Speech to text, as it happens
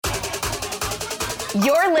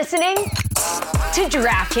You're listening to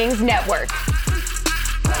DraftKings Network.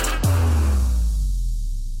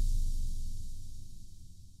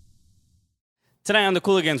 Tonight on the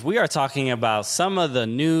Cooligans, we are talking about some of the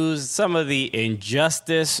news, some of the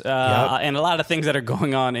injustice, and a lot of things that are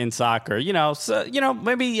going on in soccer.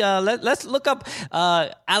 Maybe let's look up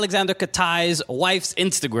Aleksander Katai's wife's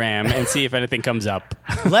Instagram and see if anything comes up.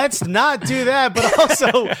 Let's not do that. But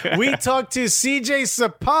also, we talked to CJ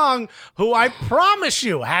Sapong, who I promise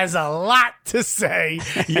you has a lot to say.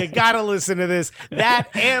 You got to listen to this, that,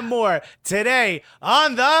 and more today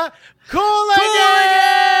on the Cooligans!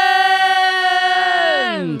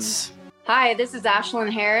 Hi, this is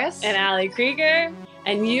Ashlyn Harris. And Allie Krieger.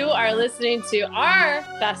 And you are listening to our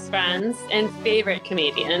best friends and favorite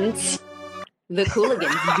comedians, the Cooligans,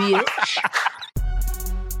 bitch.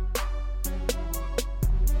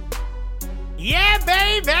 Yeah,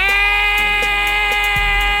 baby!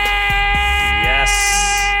 Yes.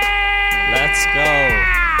 Let's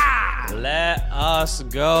go. Let us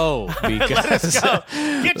go. Let us go.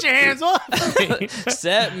 Get your hands off me.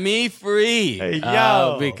 Set me free. Hey,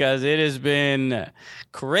 yo. Because it has been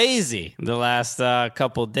crazy the last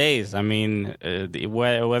couple days. I mean,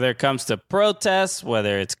 whether it comes to protests,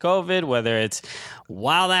 whether it's COVID, whether it's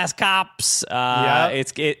wild-ass cops,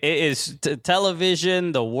 it is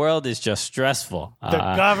television. The world is just stressful. The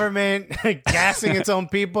government gassing its own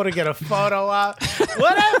people to get a photo op.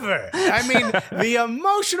 Whatever. I mean, the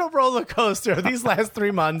emotional roller coaster of these last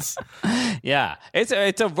 3 months. Yeah. It's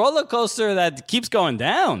a roller coaster that keeps going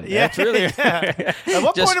down. Yeah. That's really... At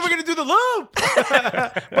what point are we going to do the loop?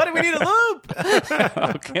 Why do we need a loop?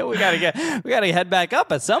 Okay, we gotta head back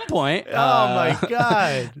up at some point. Oh my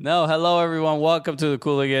God. No, hello everyone. Welcome to the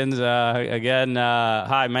Cooligans. Again,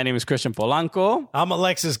 hi, my name is Christian Polanco. I'm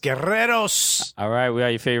Alexis Guerreros. All right, we are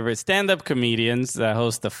your favorite stand-up comedians that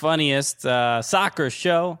host the funniest soccer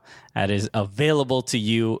show that is available to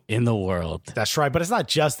you in the world. That's right, but it's not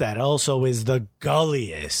just that. It also is the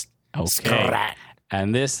gulliest. Okay. Scrat.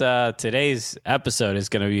 And this today's episode is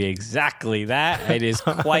going to be exactly that. It is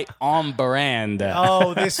quite on brand.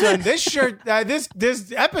 Oh, this shirt, this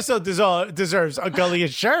episode deserves a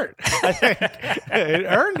gulliest shirt. I think it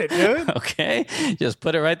earned it, dude. Okay, just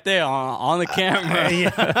put it right there on the camera.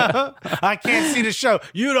 Yeah. I can't see the show.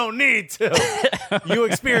 You don't need to. You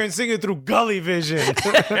experiencing it through gully vision.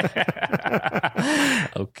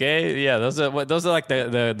 Okay, yeah, those are like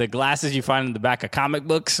the glasses you find in the back of comic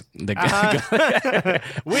books.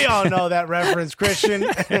 We all know that reference, Christian.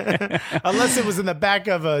 Unless it was in the back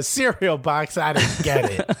of a cereal box, I didn't get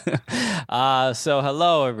it. So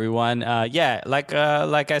hello everyone.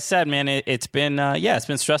 Like I said, man, it's been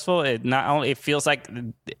stressful. It feels like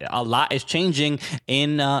a lot is changing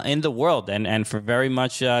in the world, and for very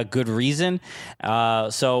much good reason.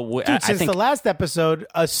 Since the last episode,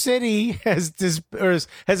 a city has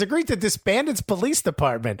agreed to disband its police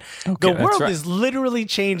department. Okay, the world is literally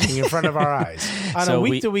changing in front of our eyes on a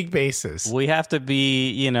week-to-week basis. We have to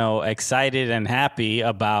be, excited and happy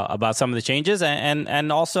about some of the changes,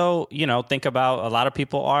 and also, think about a lot of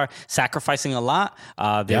people are sacrificing a lot.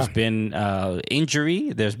 There's been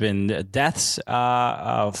injury, there's been deaths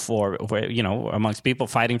for amongst people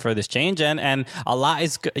fighting for this change, and a lot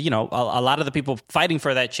is a lot of the people fighting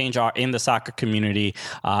for that change are in the soccer community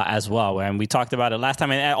as well. And we talked about it last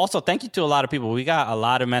time, and also thank you to a lot of people. We got a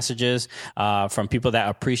lot of messages from people that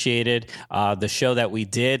appreciated the show that we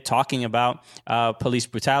did talking about police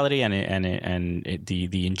brutality and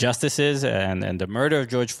the injustices and the murder of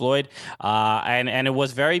George Floyd, and it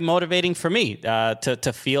was very motivating for me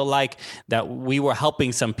to feel like that we were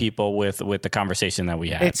helping some people with the conversation that we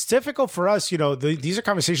had. It's difficult for us, these are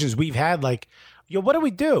conversations we've had, like, what do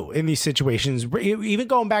we do in these situations? Even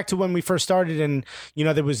going back to when we first started and,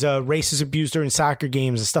 there was racist abuse during soccer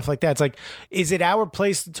games and stuff like that. It's like, is it our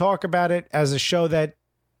place to talk about it as a show that,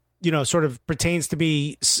 sort of pertains to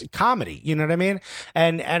be comedy? You know what I mean?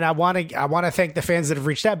 And I want to thank the fans that have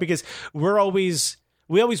reached out, because we always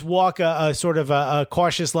walk a sort of a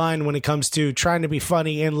cautious line when it comes to trying to be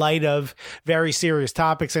funny in light of very serious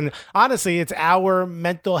topics. And honestly, it's our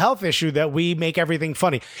mental health issue that we make everything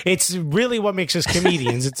funny. It's really what makes us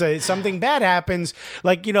comedians. Something bad happens,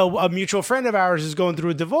 like, a mutual friend of ours is going through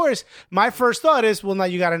a divorce. My first thought is, well, now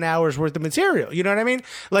you got an hour's worth of material. You know what I mean?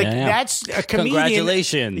 Like, that's a comedian.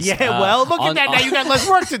 Congratulations. Yeah, well, look at that. Now you got less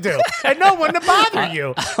work to do and no one to bother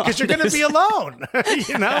you because you're going to be alone.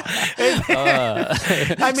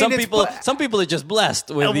 I mean, some people are just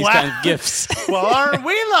blessed with these kind of gifts. Well, aren't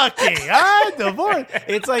we lucky? Huh? Divorce.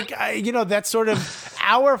 It's like, that's sort of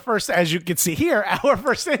our first, as you can see here, our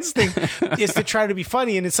first instinct is to try to be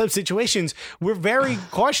funny. And in some situations, we're very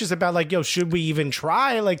cautious about like, should we even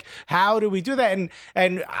try? Like, how do we do that?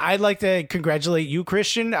 And I'd like to congratulate you,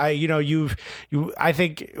 Christian. I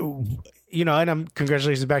think, and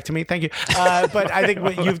congratulations back to me. Thank you. But I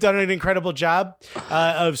think you've done an incredible job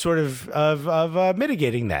of sort of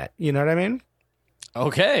mitigating that. You know what I mean?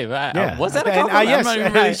 Okay. Yeah. Was that a compliment? Yes. I'm not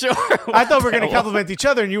even really sure. I thought we were going to compliment each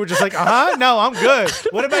other, and you were just like, no, I'm good.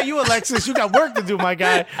 What about you, Alexis? You got work to do, my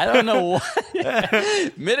guy. I don't know what.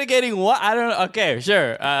 Mitigating what? I don't know. Okay,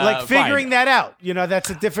 sure. Like figuring that out. That's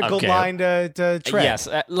a difficult line to tread. Yes.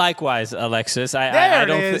 Likewise, Alexis. I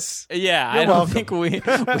don't You're I don't think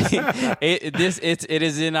it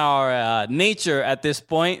is in our nature at this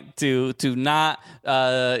point to not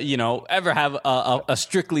ever have a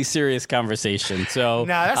strictly serious conversation. So no,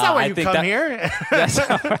 that's not why you come here.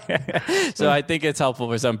 So I think it's helpful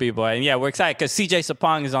for some people, and we're excited because CJ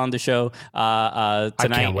Sapong is on the show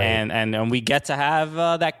tonight, and we get to have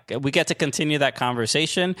we get to continue that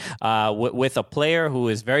conversation with a player who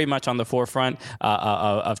is very much on the forefront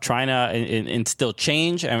of trying to instill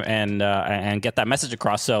change and get that message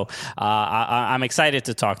across. So I'm excited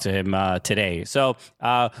to talk to him today. So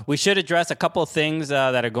we should address a couple of things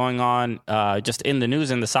that are going on just in the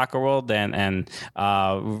news in the soccer world, and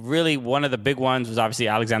really one of the big ones was obviously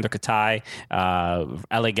Aleksander Katai,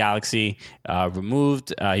 LA Galaxy,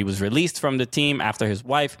 removed. He was released from the team after his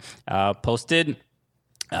wife posted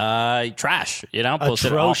trash,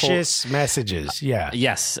 posted atrocious messages.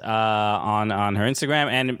 Yes, on her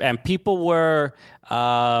Instagram, and people were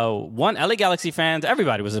LA Galaxy fans.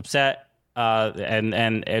 Everybody was upset.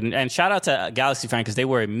 And shout out to Galaxy fans because they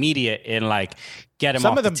were immediate in like get him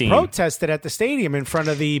off the team. Some of them protested at the stadium in front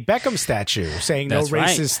of the Beckham statue, saying That's no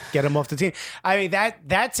racist, get him off the team. I mean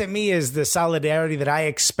that to me is the solidarity that I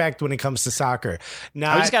expect when it comes to soccer.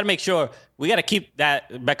 Now we just got to make sure we got to keep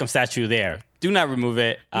that Beckham statue there. Do not remove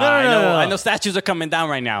it. No. I know statues are coming down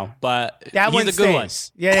right now, but that he's a good one.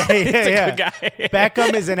 Yeah. He's a good guy.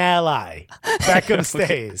 Beckham is an ally. Beckham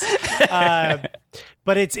stays.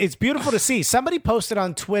 But it's beautiful to see. Somebody posted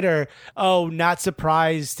on Twitter, not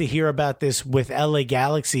surprised to hear about this with LA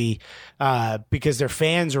Galaxy because their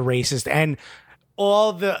fans are racist. And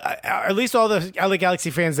at least all the LA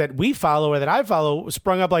Galaxy fans that we follow or that I follow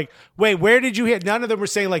sprung up like, wait, where did you hear? None of them were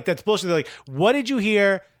saying like, that's bullshit. They're like, what did you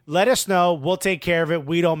hear? Let us know. We'll take care of it.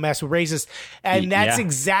 We don't mess with racists. And that's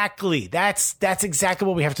exactly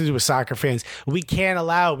what we have to do with soccer fans. We can't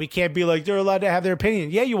be like, they're allowed to have their opinion.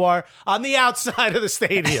 Yeah, you are. On the outside of the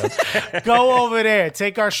stadium. Go over there.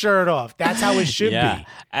 Take our shirt off. That's how it should be.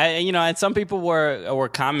 And some people were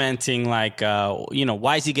commenting like,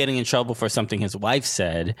 why is he getting in trouble for something his wife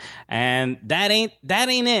said? And that ain't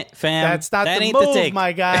it, fam. That's not that the ain't move, the take.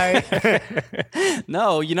 my guy.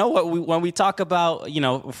 No, you know what? When we talk about,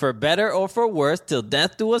 for better or for worse, till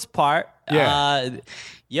death do us part.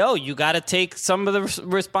 You got to take some of the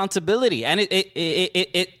responsibility, and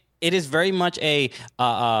it is very much a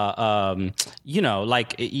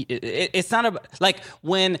it's not like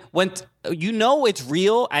when it's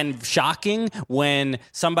real and shocking when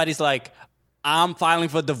somebody's like, I'm filing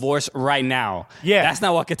for divorce right now. Yeah. That's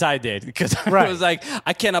not what Katai did. Because it was like,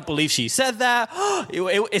 I cannot believe she said that.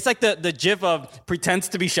 It's like the gif of pretends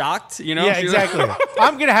to be shocked, Yeah, exactly.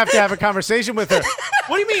 I'm going to have a conversation with her.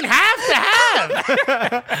 What do you mean have to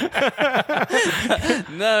have?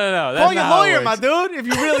 No. Call your lawyer, my dude, if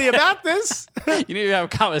you're really about this. You need to have a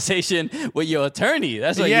conversation with your attorney.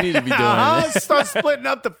 That's what you need to be doing. Start splitting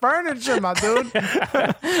up the furniture, my dude.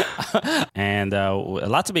 And a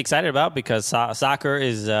lot to be excited about because soccer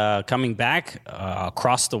is coming back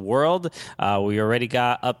across the world. We already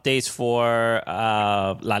got updates for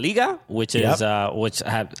La Liga, which has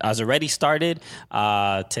already started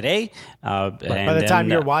today. By the time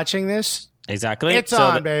you're watching this, exactly, it's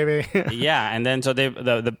on, baby. And then so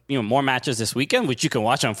the more matches this weekend, which you can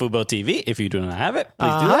watch on Fubo TV if you do not have it.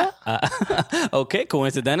 Please do that. Okay,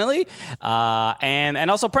 coincidentally,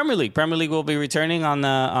 and also Premier League. Premier League will be returning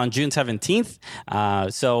on June 17th.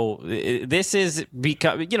 So this is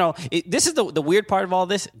this is the weird part of all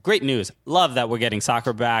this. Great news. Love that we're getting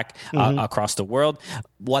soccer back across the world.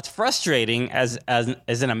 What's frustrating as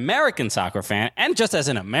an American soccer fan and just as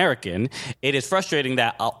an American, it is frustrating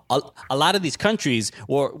that a lot of these countries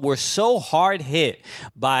were so hard hit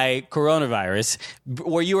by coronavirus,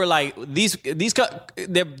 where you were like,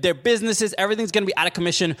 their businesses, everything's going to be out of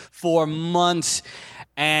commission for months,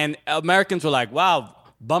 and Americans were like, wow,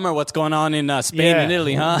 Bummer what's going on in Spain and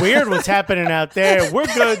Italy, huh? Weird what's happening out there. We're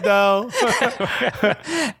good, though.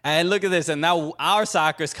 And look at this. And now our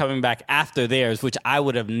soccer is coming back after theirs, which I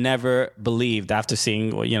would have never believed after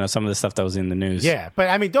seeing some of the stuff that was in the news. Yeah, but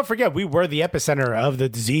I mean, don't forget, we were the epicenter of the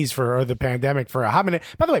disease or the pandemic for a hot minute.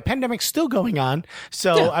 By the way, pandemic's still going on.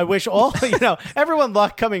 So I wish everyone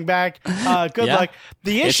luck coming back. Good luck.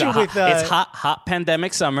 The issue it's hot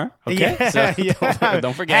pandemic summer. Okay.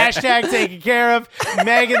 Don't forget. Hashtag taken care of.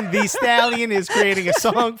 Megan Thee Stallion is creating a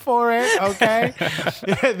song for it. Okay.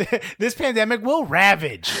 This pandemic will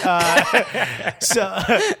ravage. But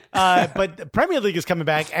the Premier League is coming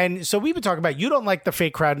back. And so we've been talking about, you don't like the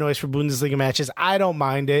fake crowd noise for Bundesliga matches. I don't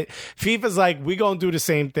mind it. FIFA's like, we're going to do the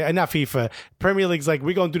same thing. Not FIFA. Premier League's like,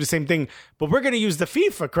 we're going to do the same thing, but we're going to use the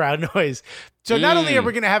FIFA crowd noise. So not only are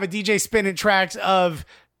we going to have a DJ spinning tracks of,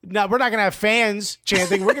 no, we're not going to have fans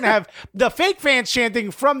chanting. We're going to have the fake fans chanting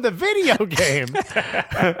from the video game.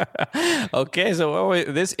 Okay, so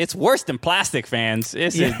it's worse than plastic fans.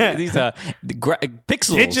 These are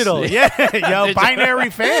pixels. Digital, binary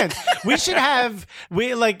fans. We should have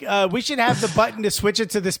the button to switch it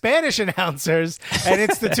to the Spanish announcers, and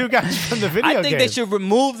it's the two guys from the video game. I think they should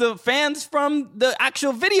remove the fans from the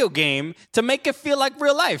actual video game to make it feel like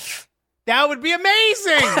real life. That would be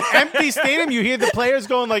amazing. Empty stadium. You hear the players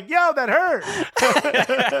going like, yo, that hurt.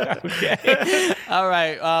 Okay. All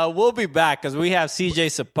right. We'll be back because we have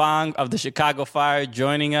CJ Sapong of the Chicago Fire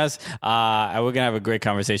joining us. And we're going to have a great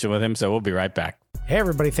conversation with him. So we'll be right back. Hey,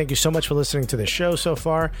 everybody. Thank you so much for listening to the show so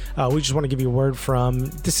far. We just want to give you a word from,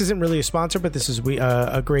 this isn't really a sponsor, but this is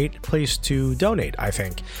a great place to donate, I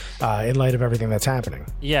think, in light of everything that's happening.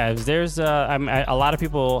 Yeah, there's a lot of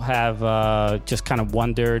people have just kind of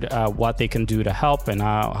wondered what they can do to help and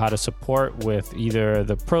how to support with either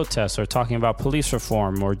the protests or talking about police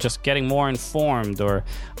reform or just getting more informed or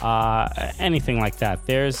anything like that.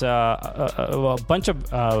 There's a bunch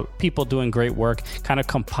of people doing great work kind of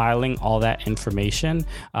compiling all that information.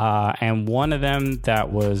 And one of them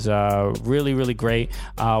that was really, really great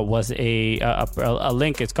was a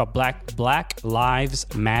link. It's called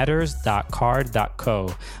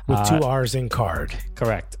blacklivesmatters.card.co. With two R's in card.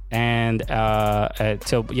 Correct. And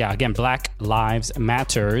again,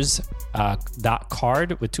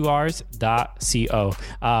 blacklivesmatters.card with two R's.co.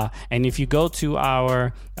 And if you go to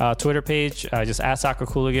our Twitter page, just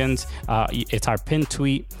 @SoccerCooligans, it's our pinned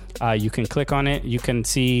tweet. You can click on it. You can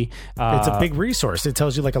see. It's a big resource. It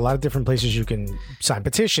tells you like a lot of different places you can sign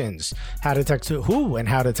petitions, how to text who and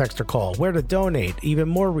how to text or call, where to donate, even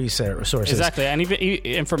more resources. Exactly. And even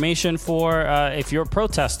information for if you're a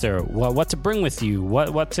protester, what to bring with you,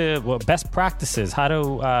 what best practices, how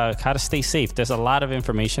to stay safe. There's a lot of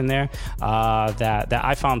information there that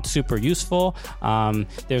I found super useful.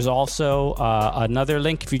 There's also another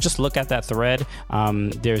link. If you just look at that thread,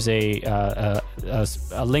 there's a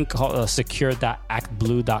link called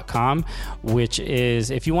secure.actblue.com, which is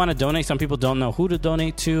if you want to donate. Some people don't know who to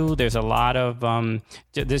donate to. There's a lot of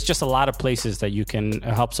there's just a lot of places that you can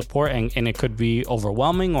help support, and it could be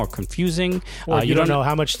overwhelming or confusing. Or you don't know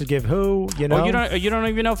how much to give who. Or you don't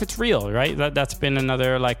even know if it's real, right? That's been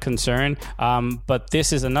another concern. But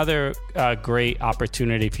this is another great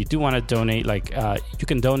opportunity. If you do want to donate, you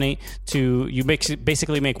can donate to, you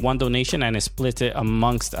basically make one donation and it splits it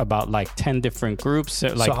amongst about 10 different groups. So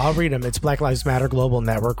I'll read them. It's Black Lives Matter Global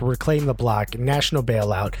Network, Reclaim the Block, National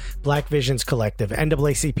Bailout, Black Visions Collective,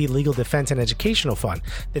 NAACP Legal Defense and Educational Fund,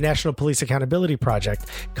 the National Police Accountability Project,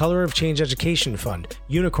 Color of Change Education Fund,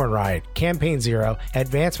 Unicorn Riot, Campaign Zero,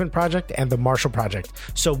 Advancement Project, and the Marshall Project.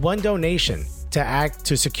 So one donation to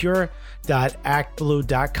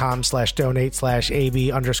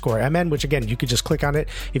secure.actblue.com/donate/AB_MN, which again, you could just click on it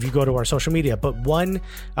if you go to our social media. But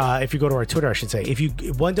if you go to our Twitter, I should say,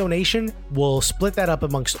 one donation will split that up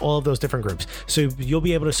amongst all of those different groups. So you'll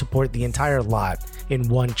be able to support the entire lot in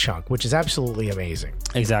one chunk, which is absolutely amazing.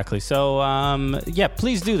 Exactly. So,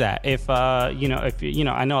 please do that. If I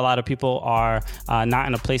know a lot of people are not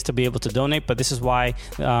in a place to be able to donate, but this is why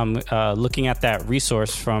looking at that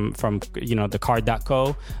resource from the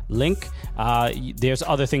card.co link, there's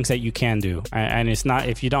other things that you can do. And it's not,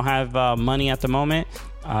 if you don't have money at the moment,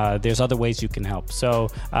 there's other ways you can help. So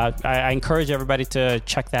I encourage everybody to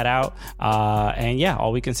check that out.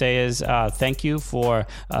 All we can say is thank you for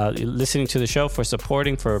listening to the show, for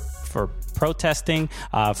supporting, for protesting,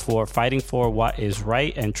 for fighting for what is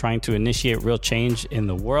right and trying to initiate real change in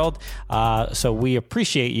the world. So we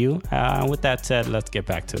appreciate you. And with that said, let's get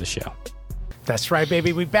back to the show. That's right,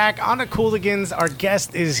 baby. We're back on the Cooligans. Our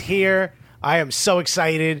guest is here. I am so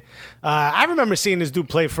excited. I remember seeing this dude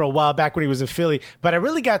play for a while back when he was in Philly, but I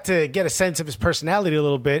really got to get a sense of his personality a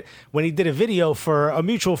little bit when he did a video for a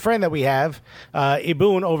mutual friend that we have,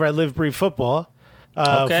 Ibun over at Live Breathe Football.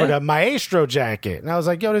 For the Maestro jacket. And I was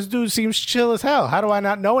like, yo, this dude seems chill as hell. How do I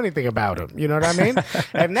not know anything about him? You know what I mean?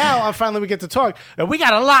 And now we get to talk. And we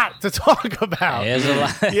got a lot to talk about. There's a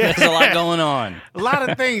lot, there's a lot going on. A lot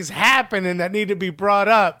of things happening that need to be brought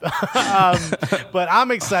up. But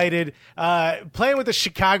I'm excited. Playing with the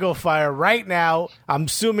Chicago Fire right now. I'm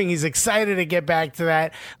assuming he's excited to get back to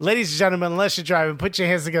that. Ladies and gentlemen, unless you're driving, put your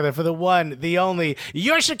hands together for the one, the only,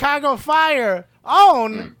 your Chicago Fire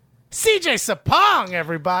own CJ Sapong,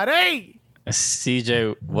 everybody.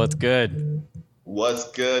 CJ, what's good? What's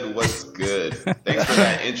good? What's good? Thanks for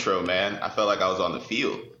that intro, man. I felt like I was on the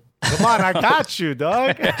field. Come on, I got you,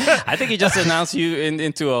 dog. I think he just announced you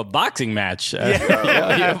into a boxing match. You're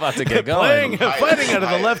about to get going. Fighting out of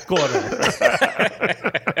the left corner.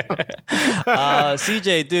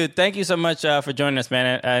 CJ, dude, thank you so much for joining us,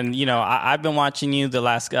 man. And you know, I've been watching you the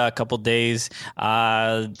last couple days,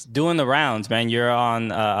 doing the rounds, man. You're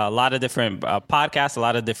on a lot of different podcasts, a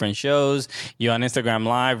lot of different shows. You're on Instagram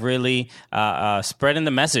Live, really spreading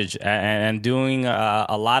the message and doing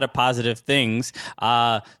a lot of positive things.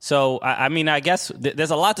 So, I mean, I guess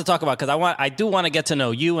there's a lot to talk about because I do want to get to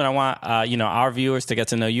know you, and I want our viewers to get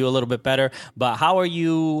to know you a little bit better. But how are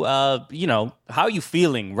you? How are you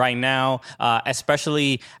feeling right now,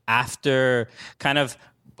 especially after kind of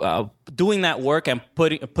doing that work and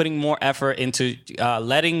putting more effort into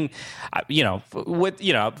letting I'm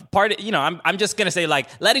just gonna say, like,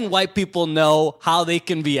 letting white people know how they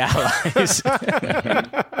can be allies.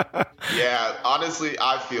 Yeah, honestly,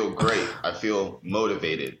 I feel great. I feel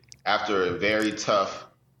motivated after a very tough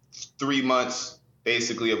 3 months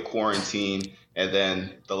basically of quarantine, and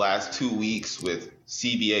then the last 2 weeks with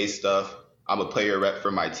CBA stuff. I'm a player rep for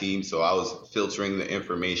my team, so I was filtering the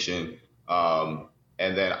information.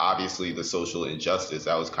 And then obviously the social injustice,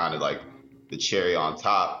 that was kind of like the cherry on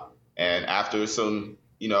top. And after some,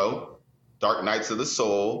 dark nights of the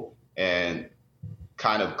soul and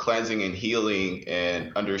kind of cleansing and healing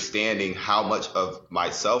and understanding how much of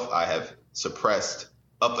myself I have suppressed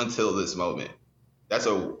up until this moment. That's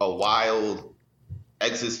a wild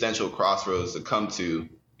existential crossroads to come to,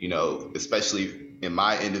 especially in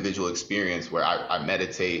my individual experience where I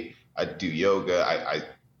meditate, I do yoga, I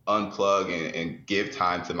unplug and give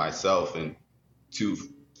time to myself, and to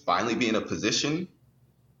finally be in a position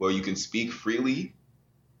where you can speak freely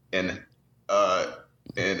and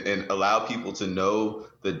allow people to know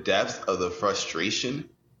the depth of the frustration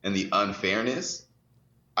and the unfairness.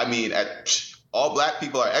 I mean, all Black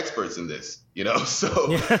people are experts in this,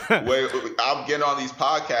 so where I'm getting on these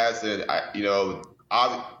podcasts, and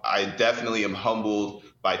I definitely am humbled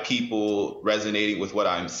by people resonating with what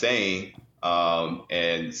I'm saying.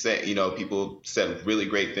 And say, people said really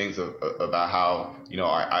great things about how,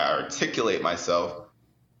 I articulate myself.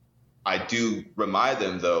 I do remind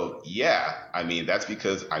them, though, that's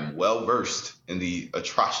because I'm well versed in the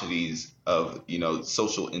atrocities of,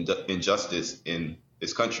 social injustice in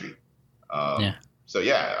this country.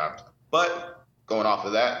 But going off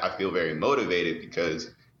of that, I feel very motivated because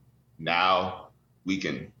now we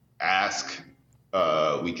can ask,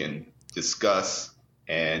 we can discuss,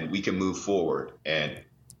 and we can move forward. And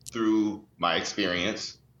through my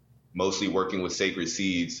experience, mostly working with Sacred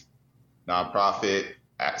Seeds, nonprofit,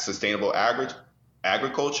 sustainable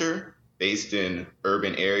agriculture based in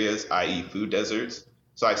urban areas, i.e. food deserts.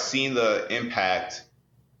 So I've seen the impact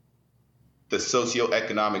the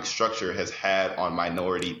socioeconomic structure has had on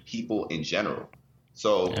minority people in general.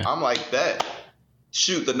 So I'm like,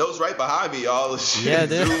 shoot, the note's right behind me, y'all. Zoom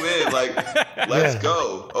in, let's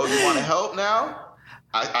go. Oh, you want to help now?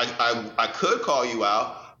 I could call you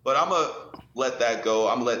out, but I'm going to let that go.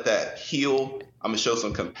 I'm going to let that heal. I'm going to show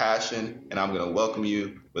some compassion, and I'm going to welcome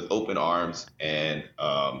you with open arms and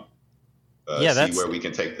see where we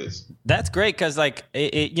can take this. That's great because, a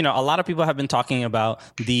lot of people have been talking about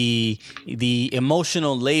the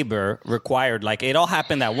emotional labor required. Like, it all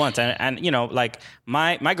happened at once. And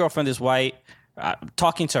my girlfriend is white.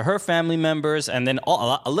 Talking to her family members, and then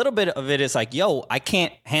a little bit of it is like, yo, I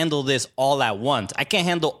can't handle this all at once. I can't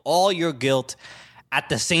handle all your guilt at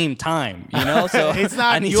the same time, So it's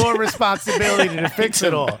not your responsibility to fix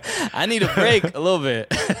it all. I need a break a little bit.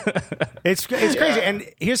 It's crazy. And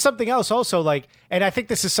here's something else also, and I think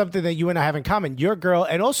this is something that you and I have in common. Your girl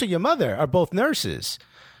and also your mother are both nurses.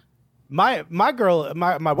 My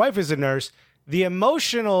wife is a nurse. The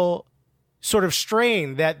emotional sort of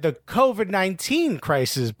strain that the COVID-19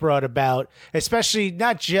 crisis brought about, especially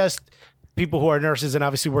not just people who are nurses and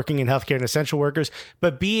obviously working in healthcare and essential workers,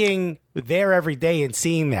 but being there every day and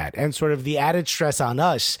seeing that and sort of the added stress on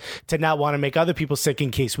us to not want to make other people sick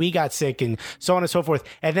in case we got sick and so on and so forth.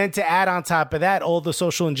 And then to add on top of that, all the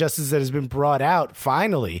social injustice that has been brought out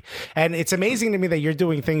finally. And it's amazing to me that you're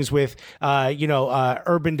doing things with,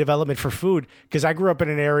 urban development for food, because I grew up in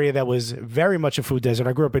an area that was very much a food desert.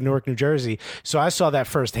 I grew up in Newark, New Jersey. So I saw that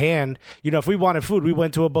firsthand. If we wanted food, we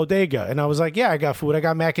went to a bodega and I was like, yeah, I got food. I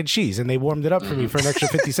got mac and cheese. And they warmed it up for me for an extra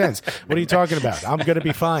 50 cents. What are you talking about? I'm going to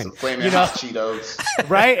be fine. Some flaming hot Cheetos.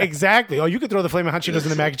 Right? Exactly. Oh, you could throw the flaming hot Cheetos in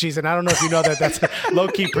the mac and cheese. And I don't know if you know that that's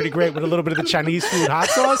low-key pretty great with a little bit of the Chinese food hot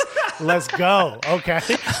sauce. Let's go. Okay.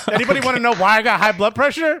 Anybody want to know why I got high blood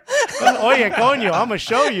pressure? Oh, yeah, coño. I'm going to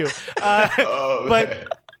show you.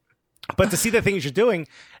 But to see the things you're doing,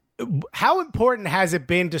 how important has it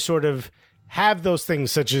been to sort of have those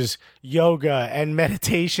things such as yoga and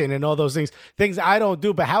meditation and all those things I don't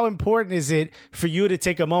do, but how important is it for you to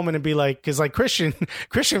take a moment and be like, because like Christian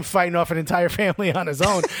fighting off an entire family on his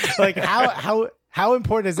own, like how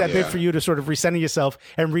important has that been for you to sort of recenter yourself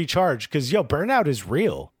and recharge? Because burnout is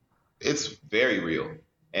real. It's very real,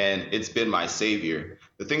 and it's been my savior.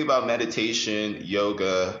 The thing about meditation,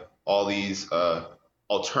 yoga, all these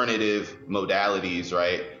alternative modalities,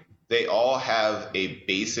 right? They all have a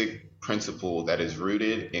basic principle that is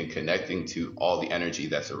rooted in connecting to all the energy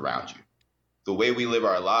that's around you. The way we live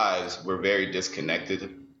our lives, we're very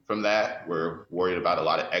disconnected from that. We're worried about a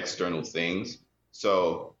lot of external things.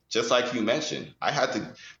 So just like you mentioned,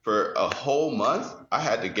 for a whole month, I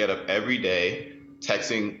had to get up every day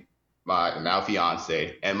texting my now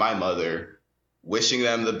fiance and my mother, wishing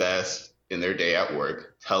them the best in their day at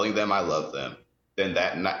work, telling them I love them. Then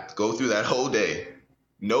go through that whole day,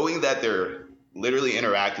 knowing that they're literally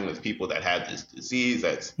interacting with people that have this disease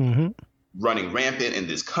that's running rampant in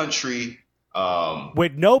this country.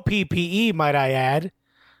 With no PPE, might I add.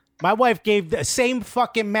 My wife gave the same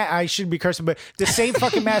fucking mask. I shouldn't be cursing, but the same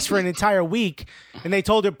fucking mask for an entire week. And they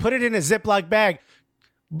told her, put it in a Ziploc bag.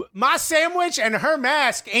 My sandwich and her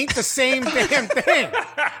mask ain't the same damn thing.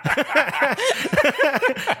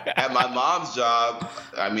 At my mom's job,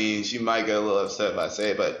 I mean, she might get a little upset if I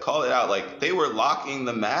say it, but call it out. Like, they were locking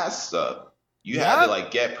the masks up. You had to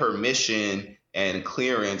get permission and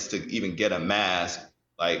clearance to even get a mask.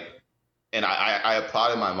 And I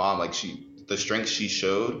applauded my mom. The strength she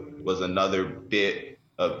showed was another bit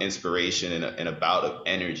of inspiration and a bout of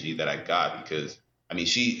energy that I got, because I mean,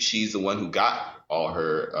 she's the one who got all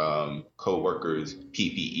her co-workers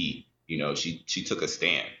PPE. She took a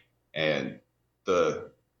stand, and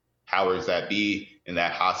the powers that be in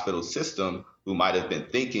that hospital system, who might have been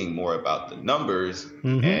thinking more about the numbers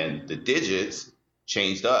and the digits,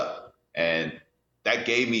 changed up. And that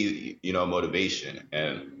gave me, motivation.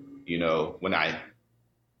 And, when I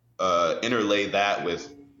interlay that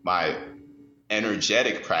with my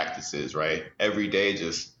energetic practices, right? Every day,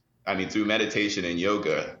 through meditation and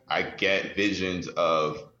yoga, I get visions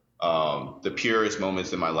of the purest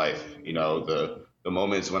moments in my life, the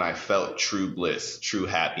moments when I felt true bliss, true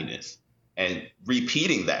happiness, and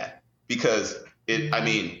repeating that. Because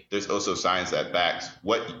there's also science that backs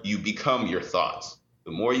what you become your thoughts.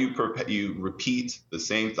 The more you repeat the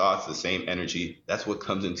same thoughts, the same energy, that's what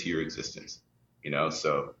comes into your existence.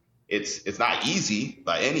 So it's not easy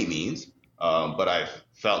by any means, but I've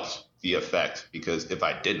felt the effect, because if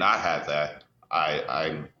I did not have that,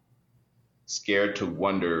 I'm scared to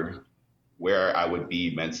wonder where I would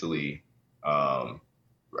be mentally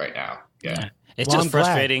right now. Yeah. It's just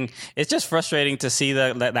frustrating. It's just frustrating to see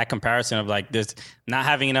that comparison of there's not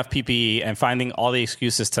having enough PPE and finding all the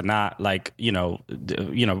excuses to not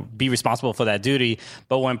be responsible for that duty.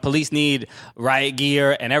 But when police need riot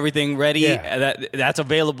gear and everything ready, that's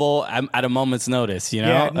available at a moment's notice.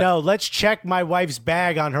 Yeah, no, let's check my wife's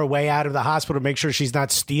bag on her way out of the hospital, make sure she's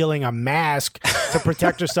not stealing a mask to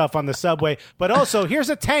protect herself on the subway. But also, here's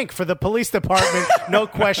a tank for the police department. No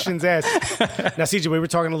questions asked. Now, CJ, we were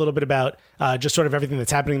talking a little bit about just sort of everything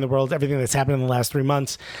that's happening in the world, everything that's happened in the last 3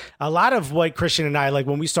 months. A lot of what Christian and I,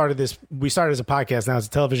 when we started this, we started as a podcast, now it's a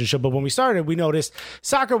television show, but when we started, we noticed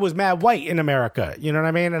soccer was mad white in America. You know what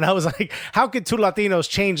I mean? And I was like, how could two Latinos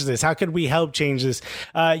change this? How could we help change this?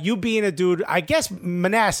 You being a dude, I guess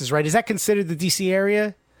Manassas, right? Is that considered the DC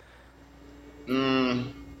area?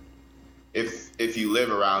 if you live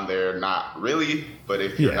around there, not really, but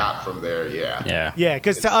if you're not from there, Yeah.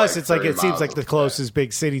 Because to us, it's like, it seems like the 30 closest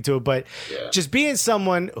big city to it. But just being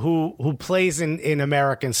someone who plays in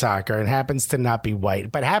American soccer and happens to not be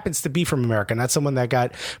white, but happens to be from America, not someone that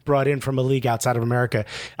got brought in from a league outside of America.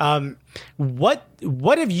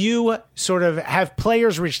 What have you sort of, have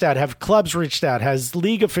players reached out, have clubs reached out, has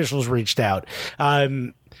league officials reached out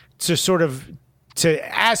to sort of to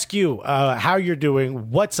ask you how you're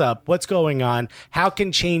doing, what's up, what's going on, how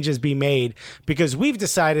can changes be made? Because we've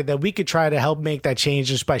decided that we could try to help make that change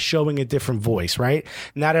just by showing a different voice, right?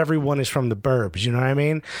 Not everyone is from the burbs, you know what I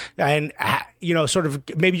mean? And, sort of,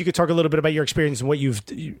 maybe you could talk a little bit about your experience and what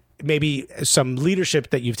maybe some leadership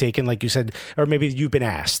that you've taken, like you said, or maybe you've been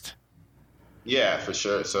asked. Yeah, for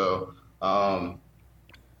sure. So,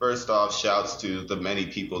 first off, shouts to the many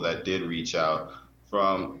people that did reach out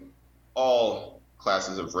from all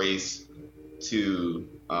classes of race to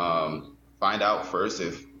find out first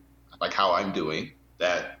if, like, how I'm doing.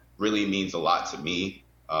 That really means a lot to me.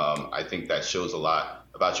 I think that shows a lot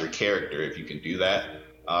about your character if you can do that.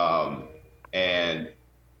 And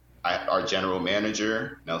our general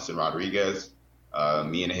manager, Nelson Rodriguez,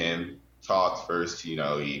 me and him talked first. He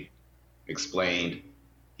explained.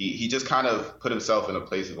 He just kind of put himself in a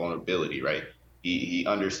place of vulnerability, right? He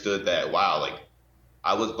understood that, wow, like,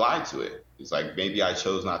 I was blind to it. It's like, maybe I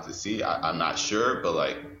chose not to see. I'm not sure, but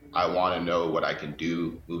like, I want to know what I can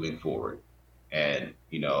do moving forward. And,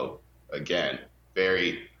 again,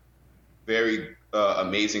 very, very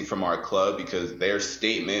amazing from our club, because their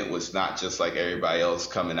statement was not just like everybody else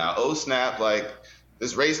coming out, oh, snap, like,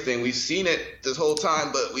 this race thing, we've seen it this whole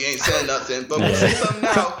time, but we ain't said nothing, but we'll say something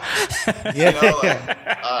now.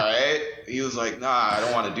 All right. He was like, nah, I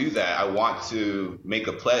don't want to do that. I want to make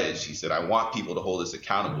a pledge. He said, I want people to hold us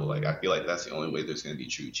accountable. Like, I feel like that's the only way there's going to be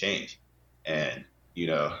true change. And,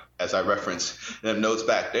 as I referenced in the notes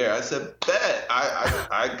back there, I said, bet,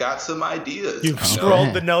 I got some ideas. You've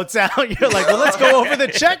scrolled the notes out. You're like, well, let's go over the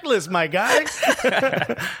checklist, my guy.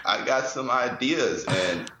 I got some ideas.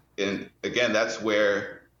 And again, that's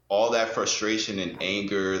where all that frustration and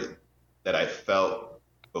anger that I felt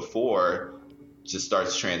before just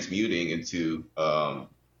starts transmuting into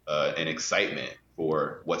an excitement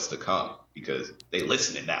for what's to come, because they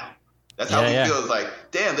listening now. That's how we feel. It's like,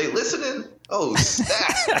 damn, they listening? Oh,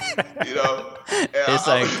 snap.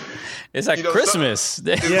 It's like Christmas.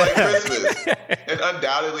 It's like Christmas. And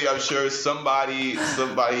undoubtedly, I'm sure somebody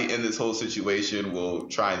in this whole situation will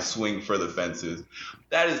try and swing for the fences.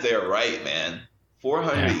 That is their right, man.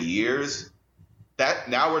 400 years. That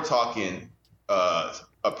now we're talking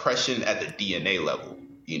oppression at the DNA level,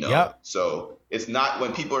 Yep. So it's not,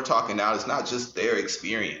 when people are talking now, it's not just their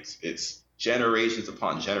experience. It's generations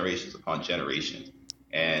upon generations upon generations.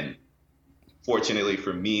 And fortunately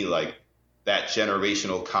for me, like, that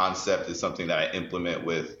generational concept is something that I implement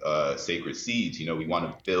with Sacred Seeds. We want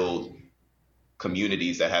to build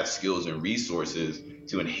communities that have skills and resources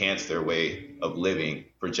to enhance their way of living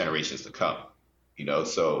for generations to come.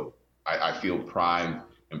 So I feel primed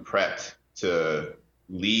and prepped to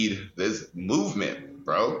lead this movement,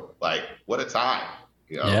 bro. Like, what a time.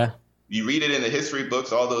 You read it in the history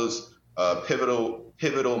books, all those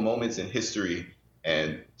pivotal moments in history,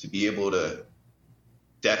 and to be able to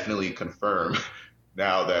definitely confirm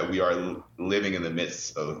now that we are living in the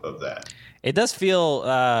midst of that. It does feel,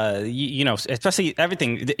 especially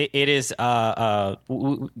everything. It is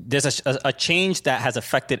there's a change that has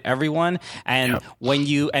affected everyone, and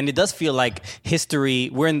and it does feel like history.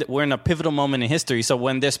 We're in a pivotal moment in history. So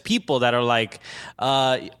when there's people that are like,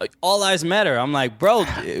 all lives matter, I'm like, bro,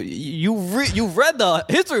 you've read the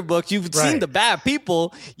history books, you've seen the bad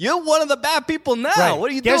people. You're one of the bad people now. Right. What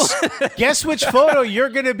are you doing? Guess which photo you're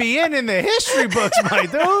gonna be in the history books, my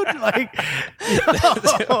dude. Like,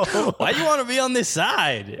 why you want to be on this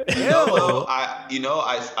side? I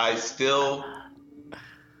still,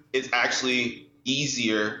 it's actually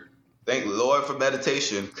easier. Thank the Lord for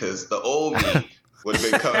meditation, because the old me would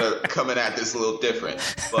have been coming at this a little different.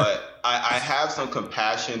 But I have some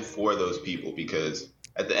compassion for those people, because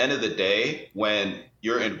at the end of the day, when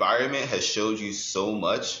your environment has showed you so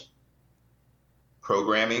much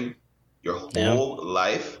programming your whole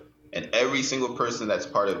life, and every single person that's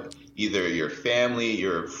part of either your family,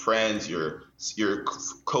 your friends, your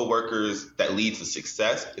coworkers that lead to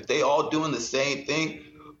success, if they all doing the same thing,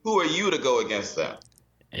 who are you to go against them?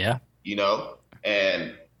 Yeah.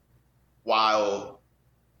 And while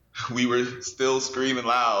we were still screaming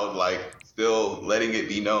loud, like, still letting it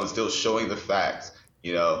be known, still showing the facts,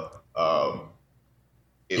 it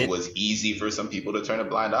was easy for some people to turn a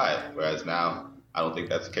blind eye, whereas now I don't think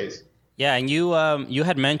that's the case. Yeah, and you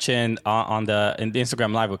had mentioned in the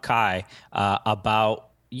Instagram Live with Kai about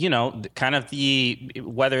kind of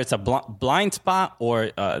whether it's a blind spot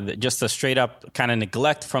or just a straight up kind of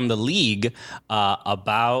neglect from the league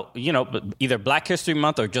about either Black History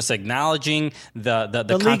Month or just acknowledging the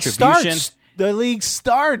contribution. The league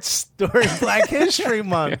starts during Black History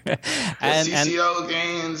Month. and CCL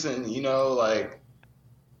games and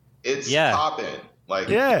it's popping.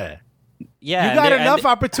 Yeah, you got enough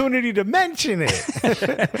opportunity to mention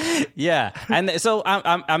it. Yeah, and so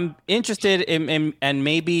I'm interested in and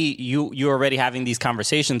maybe you're already having these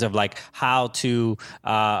conversations of like how to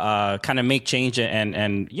kind of make change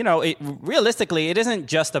and realistically, it isn't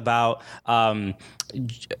just about kind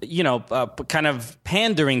of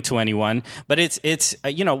pandering to anyone, but it's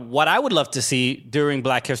what I would love to see during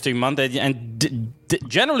Black History Month and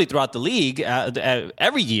generally throughout the league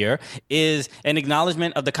every year is an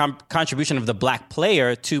acknowledgement of the contribution of the Black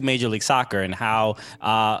player to Major League Soccer and how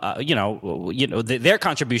their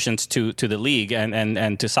contributions to the league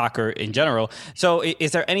and to soccer in general. So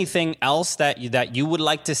is there anything else that you would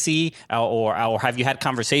like to see or have you had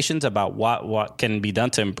conversations about what can be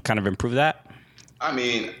done to kind of improve that? I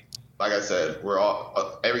mean, like I said, we're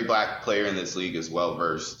all every Black player in this league is well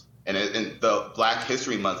versed, and the Black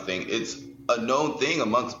History Month thing, it's a known thing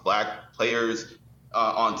amongst Black players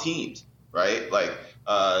on teams, right? Like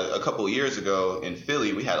a couple of years ago in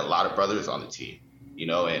Philly, we had a lot of brothers on the team,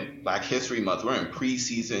 and Black History Month, we're in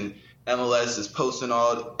preseason. MLS is posting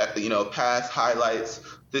all past highlights.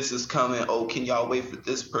 This is coming. Oh, can y'all wait for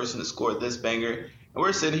this person to score this banger? And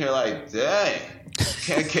we're sitting here like, dang,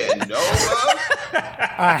 can't get no love.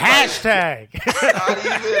 A hashtag. Not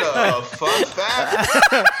even a fun fact.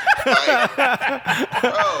 Like,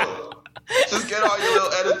 bro, just get all your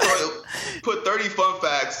little editorial. Put 30 fun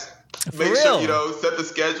facts. Make sure, set the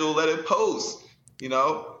schedule, let it post,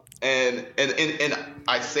 And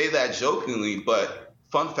I say that jokingly, but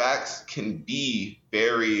fun facts can be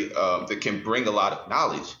very, that can bring a lot of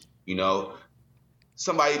knowledge,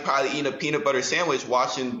 Somebody probably eating a peanut butter sandwich,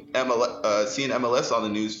 watching seeing MLS on the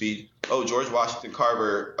news feed. Oh, George Washington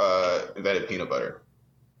Carver invented peanut butter.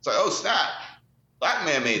 It's like, oh snap, Black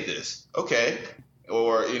man made this. Okay,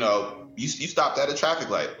 or you stopped at a traffic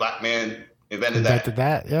light. Black man invented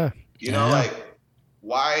that. Yeah. Like,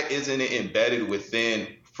 why isn't it embedded within?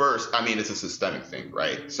 First, I mean, it's a systemic thing,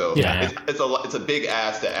 right? So it's a big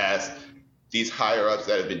ask to ask these higher ups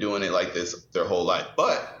that have been doing it like this their whole life,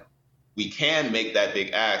 but we can make that big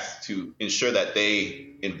ask to ensure that they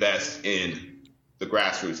invest in the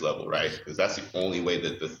grassroots level, right? Because that's the only way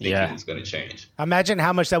that the thinking is going to change. Imagine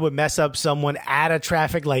how much that would mess up someone at a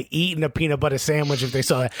traffic light eating a peanut butter sandwich if they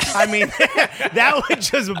saw that. I mean, that would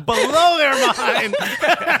just blow their mind.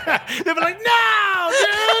 They'd be like, no,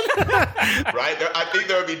 dude. Right? I think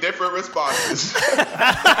there would be different responses.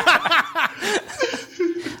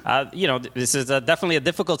 This is definitely a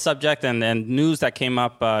difficult subject and news that came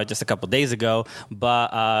up just a couple days ago.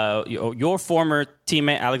 But your former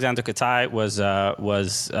teammate Aleksander Katai was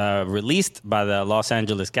released by the Los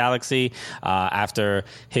Angeles Galaxy after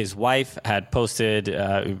his wife had posted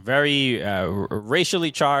very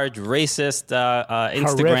racially charged, racist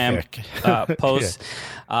Instagram posts.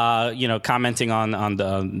 Commenting on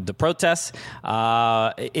the protests.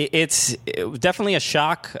 It's definitely a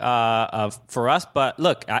shock for us. But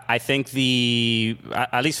look, I think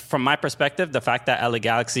at least from my perspective, the fact that LA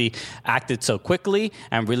Galaxy acted so quickly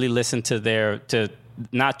and really listened to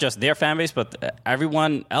not just their fan base, but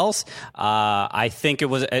everyone else, I think it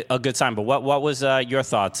was a good sign. But what was your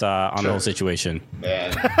thoughts on the whole situation?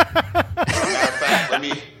 Man, matter of fact, let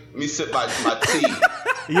me sip my tea.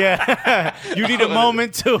 Yeah, you need a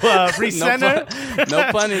moment to recenter.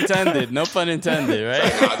 No pun intended. No pun intended, right?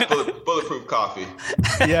 It's bulletproof coffee.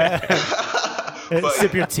 Yeah. But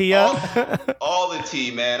sip your tea up. All the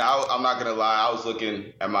tea, man. I'm not gonna lie. I was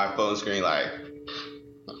looking at my phone screen like,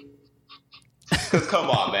 because come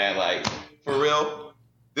on, man. Like, for real,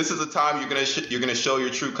 this is the time you're gonna show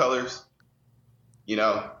your true colors.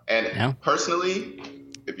 And personally,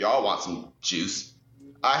 if y'all want some juice,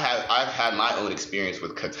 I've had my own experience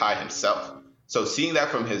with Katai himself. So seeing that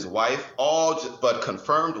from his wife but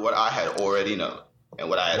confirmed what I had already known and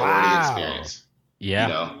what I had already experienced.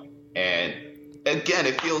 Yeah. And again,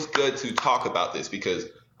 it feels good to talk about this because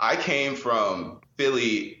I came from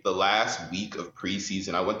Philly the last week of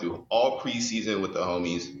preseason. I went through all preseason with the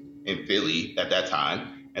homies in Philly at that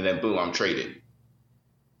time. And then boom, I'm traded.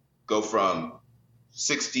 Go from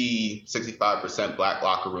 65% Black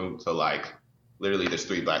locker room to like, literally, there's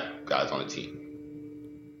 3 Black guys on the team,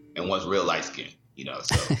 and one's real light skinned. You know,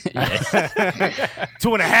 so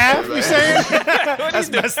 2.5. You saying? That's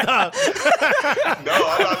messed up. No,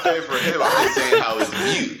 I'm not saying for him. I'm just saying how it's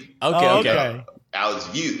viewed. Okay. How it's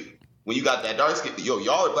viewed. When you got that dark skin, y'all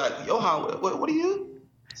are black. Johan, what are you?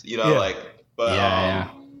 You know,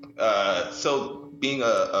 so being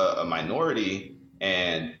a minority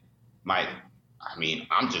and I'm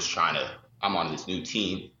on this new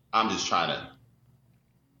team. I'm just trying to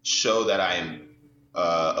show that I'm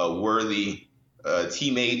a worthy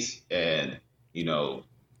teammate and, you know,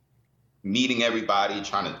 meeting everybody,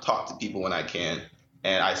 trying to talk to people when I can.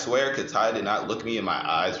 And I swear Katai did not look me in my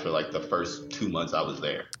eyes for like the first 2 months I was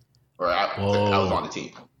there, or I was on the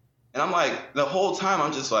team. And I'm like, the whole time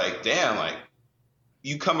I'm just like, damn, like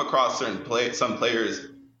you come across some players,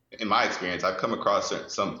 in my experience, I've come across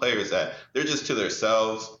some players that they're just to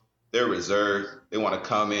themselves, they're reserved, they want to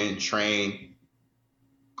come in, train,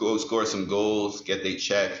 go score some goals, get their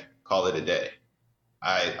check, call it a day.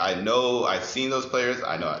 I know I've seen those players,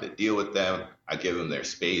 I know how to deal with them, I give them their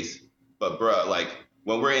space. But bruh, like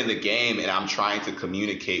when we're in the game and I'm trying to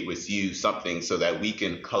communicate with you something so that we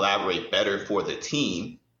can collaborate better for the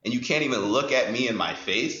team, and you can't even look at me in my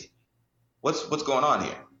face, what's going on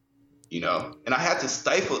here? You know? And I had to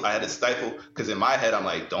stifle because in my head I'm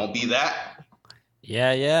like, don't be that.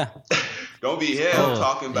 Yeah. Don't be him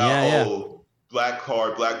talking about, black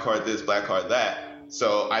card this, black card that.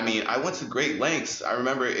 So, I mean, I went to great lengths. I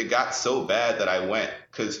remember it got so bad that I went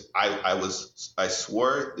because I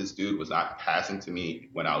swore this dude was not passing to me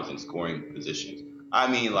when I was in scoring positions. I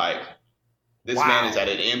mean, like, this man is at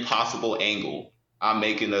an impossible angle. I'm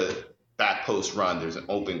making a back post run. There's an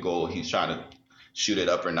open goal. He's trying to shoot it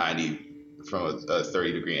upper 90 from a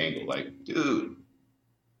 30-degree angle. Like, dude,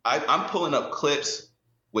 I'm pulling up clips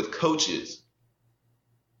with coaches.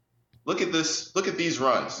 Look at this. Look at these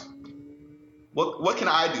runs. What can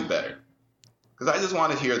I do better? Because I just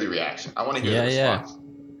want to hear the reaction. I want to hear the response.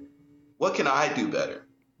 What can I do better?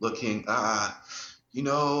 Looking, and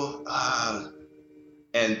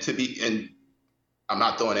I'm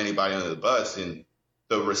not throwing anybody under the bus. And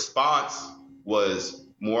the response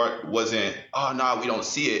wasn't, oh, no, we don't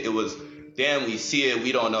see it. It was, damn, we see it.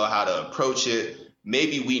 We don't know how to approach it.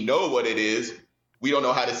 Maybe we know what it is. We don't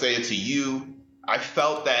know how to say it to you. I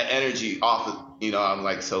felt that energy off of, I'm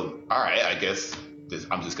like, so, all right, I guess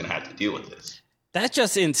I'm just going to have to deal with this. That's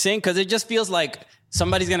just insane because it just feels like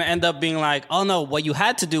somebody's going to end up being like, oh, no, what you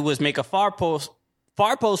had to do was make a far post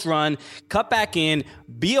run, cut back in,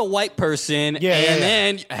 be a white person,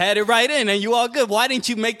 then head it right in, and you all good. Why didn't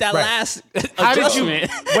you make that last adjustment?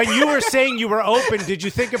 When you were saying you were open, did you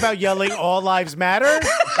think about yelling "All Lives Matter"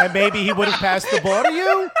 and maybe he would have passed the ball to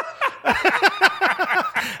you?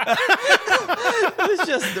 It's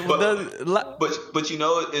just, but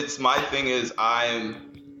it's my thing is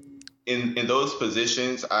I'm in those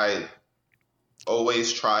positions. I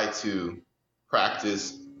always try to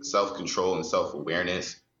practice self-control and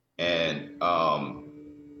self-awareness, and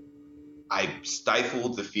I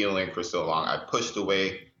stifled the feeling for so long. I pushed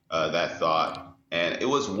away that thought, and it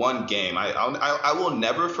was one game. I will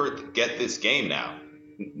never forget this game now,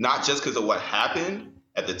 not just because of what happened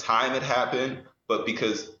at the time it happened, but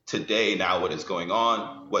because today, now what is going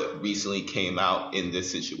on, what recently came out in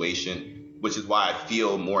this situation, which is why I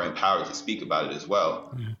feel more empowered to speak about it as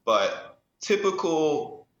well. Mm-hmm. But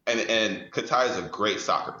typical, and Katai is a great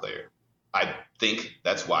soccer player. I think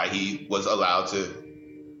that's why he was allowed to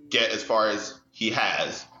get as far as he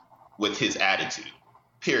has with his attitude,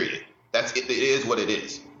 period. It is what it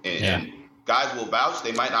is. And guys will vouch.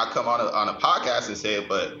 They might not come on a podcast and say it,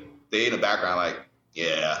 but they in the background like,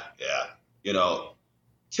 yeah.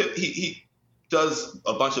 He does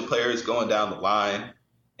a bunch of players going down the line,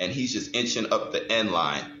 and he's just inching up the end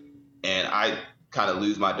line. And I kind of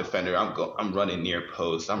lose my defender. I'm running near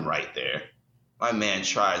post. I'm right there. My man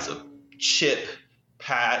tries a chip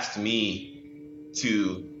past me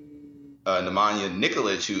to Nemanja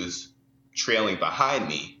Nikolic, who's trailing behind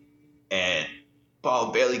me. And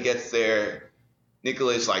ball barely gets there.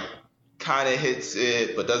 Nikolic, kind of hits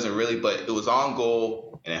it, but doesn't really. But it was on goal,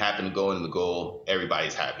 and it happened to go in the goal.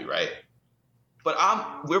 Everybody's happy, right? But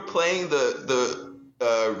we're playing the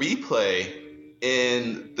replay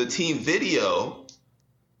in the team video,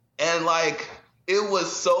 and it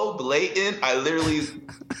was so blatant. I literally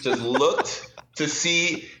just looked to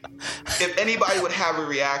see if anybody would have a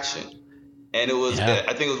reaction, and it was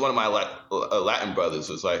I think it was one of my Latin brothers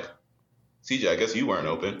was like, CJ, I guess you weren't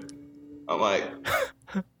open. I'm like.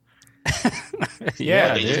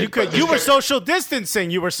 You were social distancing.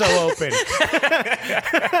 You were so open.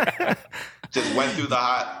 just went through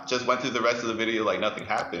the rest of the video like nothing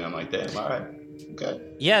happened. I'm like, damn, all right, okay.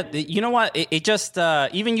 Yeah, you know what? It just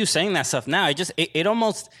even you saying that stuff now, it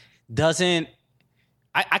almost doesn't.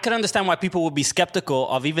 I could understand why people would be skeptical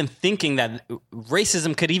of even thinking that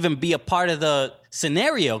racism could even be a part of the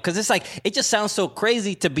scenario, because it's like it just sounds so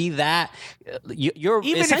crazy to be that. You're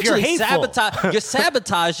even essentially if you're hateful. you're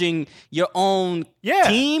sabotaging your own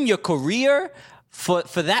team, your career for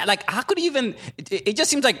that. Like, how could even? It just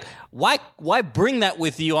seems like why bring that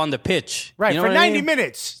with you on the pitch? Right, you know for what 90 I mean?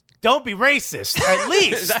 minutes. Don't be racist, at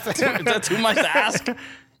least. Is that too much to ask?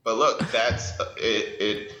 But look, that's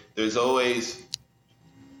it. There's always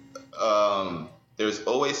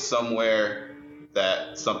somewhere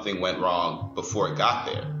that something went wrong before it got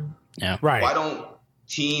there. Yeah. Right. Why don't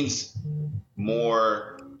teams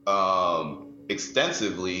more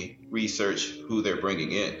extensively research who they're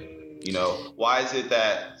bringing in? You know, why is it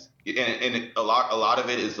that and a lot of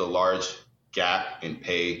it is the large gap in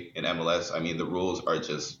pay in MLS. I mean, the rules are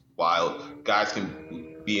just wild. Guys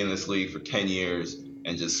can be in this league for 10 years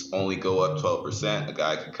and just only go up 12%. A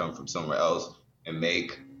guy can come from somewhere else and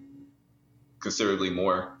make considerably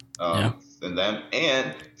more than them.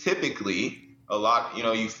 And typically,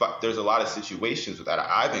 there's a lot of situations that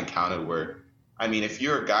I've encountered where, I mean, if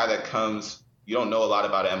you're a guy that comes, you don't know a lot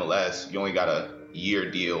about MLS, you only got a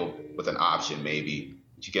year deal with an option maybe,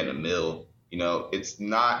 but you get $1 million, you know, it's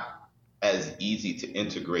not as easy to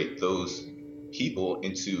integrate those people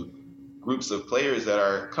into groups of players that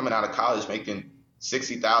are coming out of college making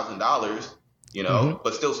 $60,000, you know,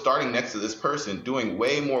 but still starting next to this person, doing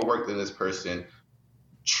way more work than this person,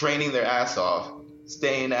 training their ass off,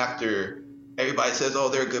 staying after everybody says, oh,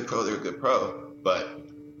 they're a good pro. But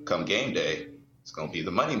come game day, it's going to be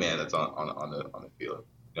the money man that's on the field.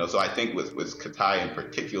 You know, so I think with Katai in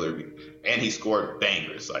particular, and he scored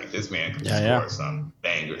bangers. Like, this man could score some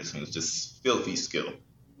bangers, and it's just filthy skill.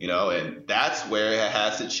 You know, and that's where it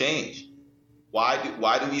has to change. Why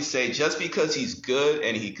do we say just because he's good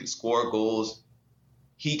and he can score goals,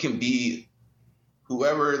 he can be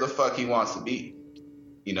whoever the fuck he wants to be?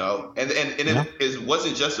 You know, and it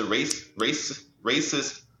wasn't just a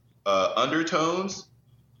racist undertones.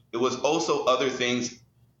 It was also other things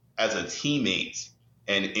as a teammate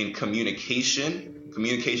and in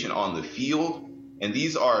communication on the field. And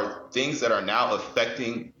these are things that are now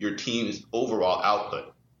affecting your team's overall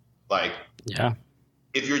output. Like,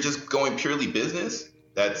 if you're just going purely business,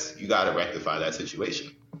 you got to rectify that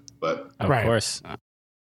situation. But of course.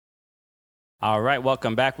 All right,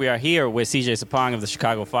 welcome back. We are here with CJ Sapong of the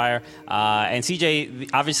Chicago Fire. And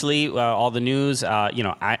CJ, obviously, all the news,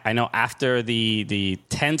 I know after the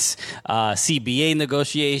tense CBA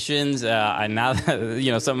negotiations, and now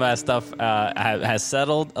that, some of that stuff has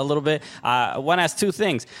settled a little bit, I want to ask two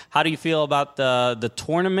things. How do you feel about the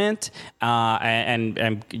tournament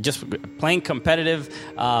and just playing competitive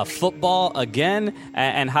football again?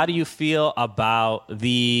 And how do you feel about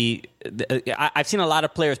I've seen a lot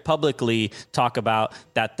of players publicly talk about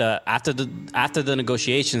that after the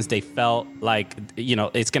negotiations, they felt like,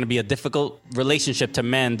 it's going to be a difficult relationship to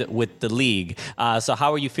mend with the league. So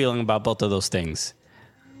how are you feeling about both of those things?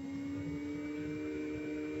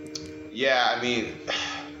 Yeah, I mean,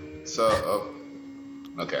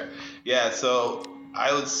 okay. Yeah, so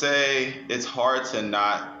I would say it's hard to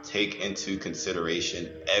not take into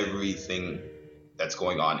consideration everything that's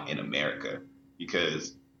going on in America,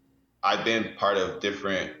 because I've been part of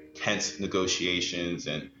different tense negotiations,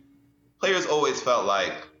 and players always felt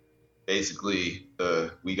like basically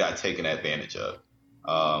we got taken advantage of.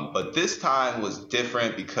 But this time was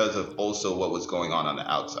different because of also what was going on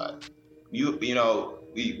the outside.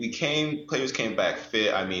 Players came back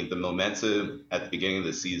fit. I mean, the momentum at the beginning of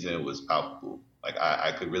the season was palpable. Like,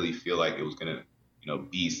 I could really feel like it was gonna,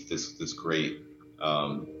 beast this great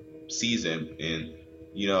season. And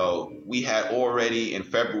we had already in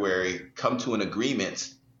February come to an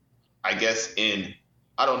agreement, I guess,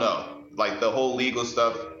 I don't know, like the whole legal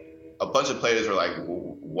stuff. A bunch of players were like,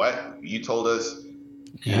 what? You told us,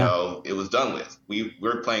 it was done with.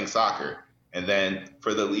 We're playing soccer. And then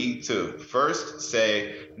for the league to first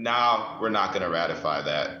say, nah, we're not going to ratify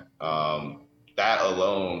that. That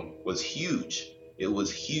alone was huge. It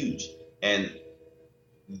was huge. And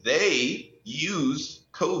they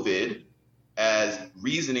used COVID as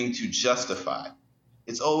reasoning to justify.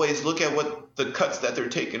 It's always, look at what the cuts that they're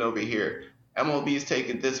taking over here. MLB is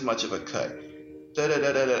taking this much of a cut.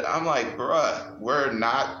 I'm like, bruh, we're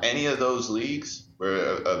not any of those leagues.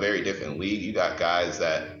 We're a very different league. You got guys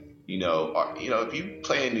that, if you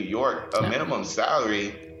play in New York, a minimum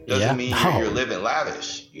salary doesn't mean you're living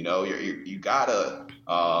lavish. You gotta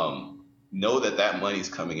know that money's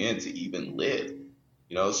coming in to even live.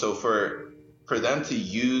 So for them to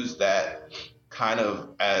use that kind of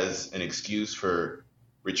as an excuse for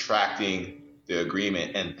retracting the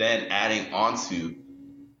agreement and then adding onto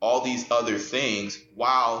all these other things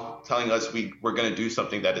while telling us we're going to do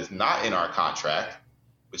something that is not in our contract,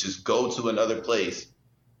 which is go to another place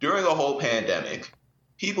during a whole pandemic,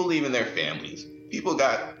 people leaving their families, people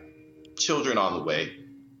got children on the way,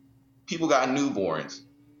 people got newborns.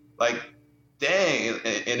 Like, dang,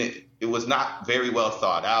 and it was not very well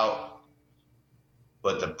thought out,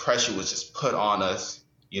 but the pressure was just put on us,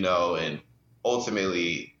 and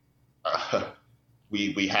ultimately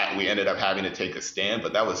we ended up having to take a stand,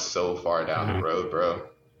 but that was so far down the road, bro.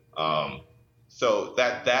 So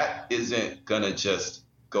that isn't gonna just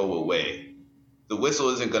go away. The whistle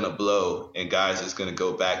isn't gonna blow and guys just gonna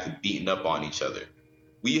go back to beating up on each other.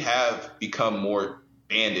 We have become more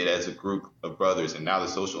banded as a group of brothers, and now the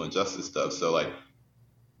social injustice stuff. So like,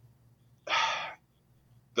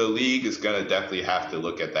 the league is gonna definitely have to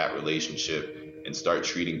look at that relationship and start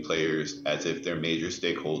treating players as if they're major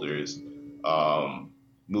stakeholders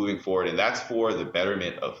moving forward. And that's for the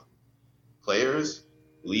betterment of players,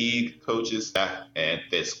 league, coaches, staff, and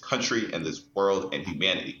this country and this world and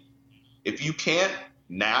humanity. If you can't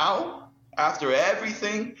now, after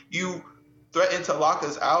everything, you threaten to lock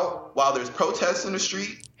us out while there's protests in the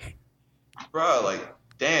street, bro, like,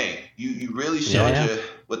 dang, you really showed you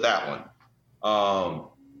with that one.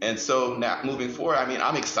 And so now moving forward, I mean,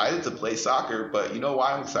 I'm excited to play soccer, but you know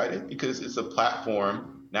why I'm excited? Because it's a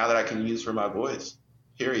platform now that I can use for my voice,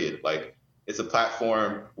 period. Like, it's a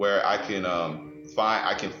platform where I can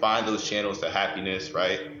find those channels to happiness,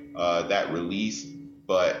 right? That release.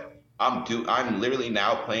 But I'm literally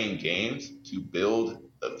now playing games to build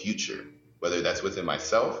a future, whether that's within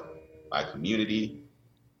myself, my community,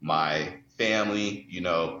 my family,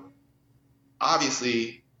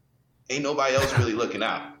 obviously ain't nobody else really looking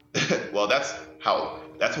out. Well, that's how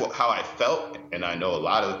I felt, and I know a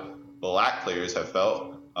lot of Black players have felt.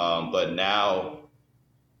 But now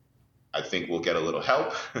I think we'll get a little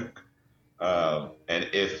help. And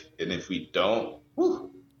if we don't,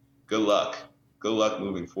 good luck. Good luck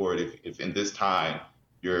moving forward. If in this time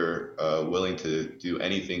you're willing to do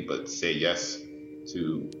anything but say yes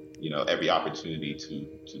to every opportunity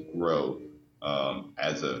to grow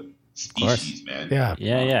as a species, man.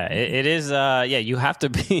 Yeah. It is. You have to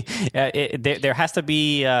be. There has to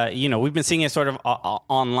be. We've been seeing it sort of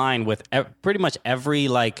online with pretty much every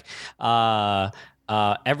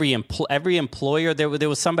every employer. There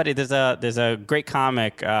was somebody. There's a great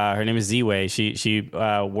comic. Her name is Z-Way. She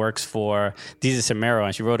works for Jesus Samero,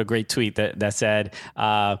 and she wrote a great tweet that said.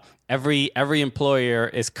 Every employer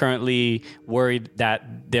is currently worried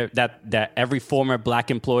that every former Black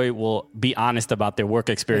employee will be honest about their work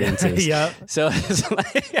experiences. Yeah. So it's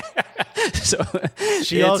like,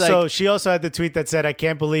 she also had the tweet that said, "I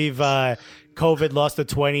can't believe COVID lost a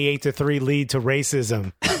 28-3 lead to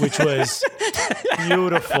racism," which was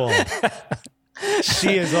beautiful.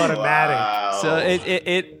 She is automatic. Wow. So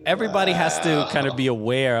everybody has to kind of be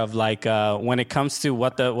aware of when it comes to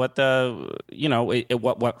what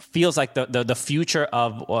feels like the future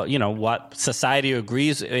of what society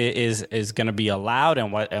agrees is going to be allowed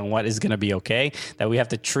and what is going to be okay, that we have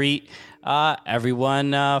to treat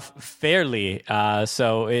everyone fairly.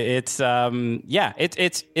 So it's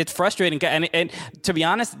frustrating, and to be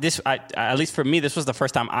honest, this at least for me, this was the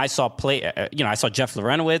first time I saw I saw Jeff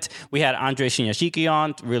Lorenowitz. We had Andre Shinyashiki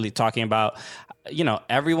on, really talking about.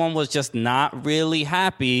 Everyone was just not really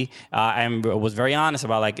happy, and was very honest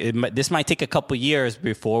about this might take a couple years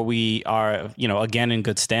before we are, again in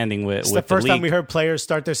good standing with. It's the first time we heard players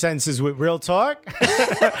start their sentences with real talk.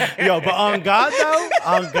 But on God though,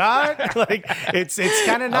 it's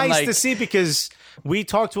kind of nice to see, because we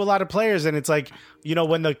talk to a lot of players, and it's like,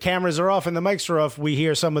 when the cameras are off and the mics are off, we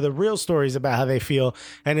hear some of the real stories about how they feel,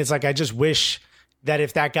 and it's like, I just wish that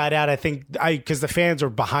if that got out, because the fans are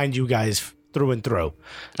behind you guys through and through,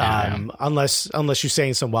 unless you're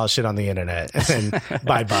saying some wild shit on the internet, and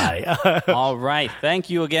bye. All right, thank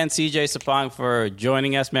you again, CJ Sapong, for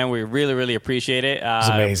joining us, man. We really, really appreciate it. It's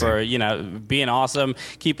amazing. For being awesome,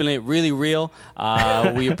 keeping it really real.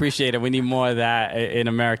 We appreciate it. We need more of that in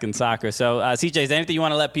American soccer. So, CJ, is there anything you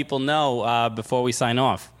want to let people know before we sign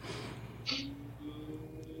off?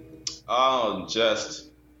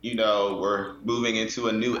 We're moving into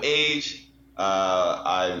a new age.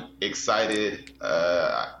 I'm excited.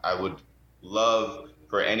 I would love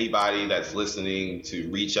for anybody that's listening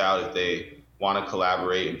to reach out if they want to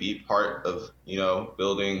collaborate and be part of,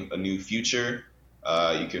 building a new future.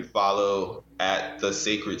 You can follow at The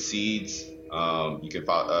Sacred Seeds. You can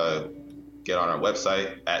follow get on our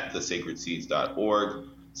website at thesacredseeds.org.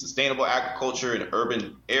 Sustainable agriculture in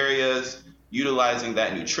urban areas, utilizing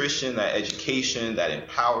that nutrition, that education, that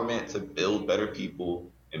empowerment to build better people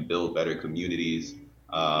and build better communities.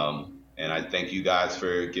 And I thank you guys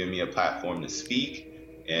for giving me a platform to speak.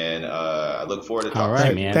 And I look forward to talking. All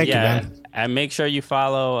right, man. Thank you, man. And make sure you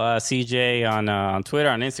follow CJ on Twitter,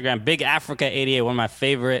 on Instagram. Big Africa 88, one of my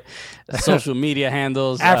favorite social media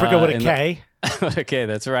handles. Africa with a K. Okay,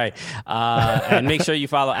 that's right. And make sure you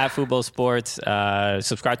follow at Fubo Sports.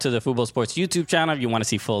 Subscribe to the Fubo Sports YouTube channel if you want to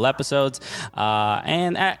see full episodes.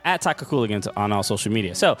 And at Taka Cooligans on all social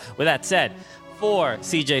media. So, with that said, for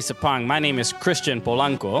CJ Sapong, my name is Christian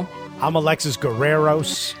Polanco. I'm Alexis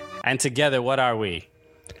Guerreros. And together, what are we?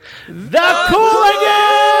 The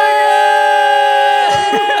Cooligans!